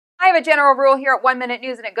have a general rule here at 1 Minute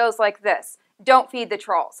News, and it goes like this. Don't feed the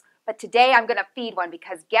trolls. But today I'm going to feed one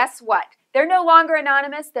because guess what? They're no longer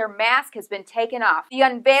anonymous. Their mask has been taken off. The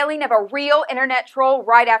unveiling of a real internet troll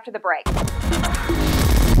right after the break.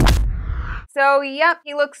 So, yep,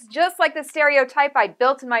 he looks just like the stereotype I'd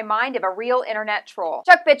built in my mind of a real internet troll.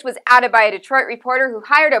 Chuck Fitch was outed by a Detroit reporter who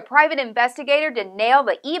hired a private investigator to nail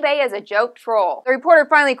the eBay as a joke troll. The reporter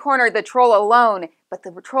finally cornered the troll alone, but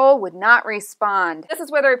the troll would not respond. This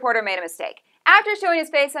is where the reporter made a mistake. After showing his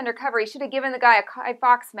face undercover, he should have given the guy a Guy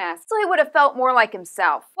Fawkes mask, so he would have felt more like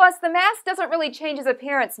himself. Plus, the mask doesn't really change his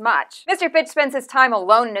appearance much. Mr. Fitch spends his time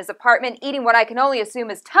alone in his apartment, eating what I can only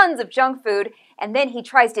assume is tons of junk food, and then he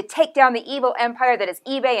tries to take down the evil empire that is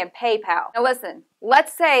eBay and PayPal. Now listen,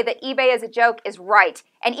 let's say that eBay as a joke is right,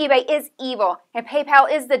 and eBay is evil, and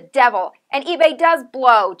PayPal is the devil, and eBay does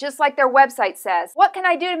blow, just like their website says. What can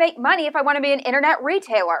I do to make money if I want to be an internet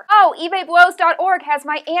retailer? Oh, ebayblows.org has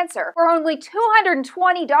my answer. For only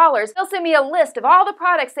 $220, they'll send me a list of all the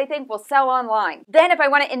products they think will sell online. Then if I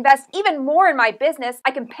want to invest even more in my business,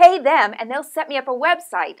 I can pay them and they'll set me up a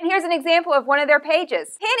website. And here's an example of one of their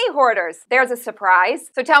pages. Panty hoarders. There's a surprise.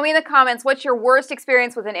 So tell me in the comments what's your worst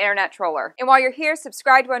experience with an internet troller. And while you're here,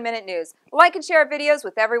 subscribe to 1 Minute News. Like and share our videos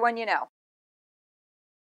with everyone you know.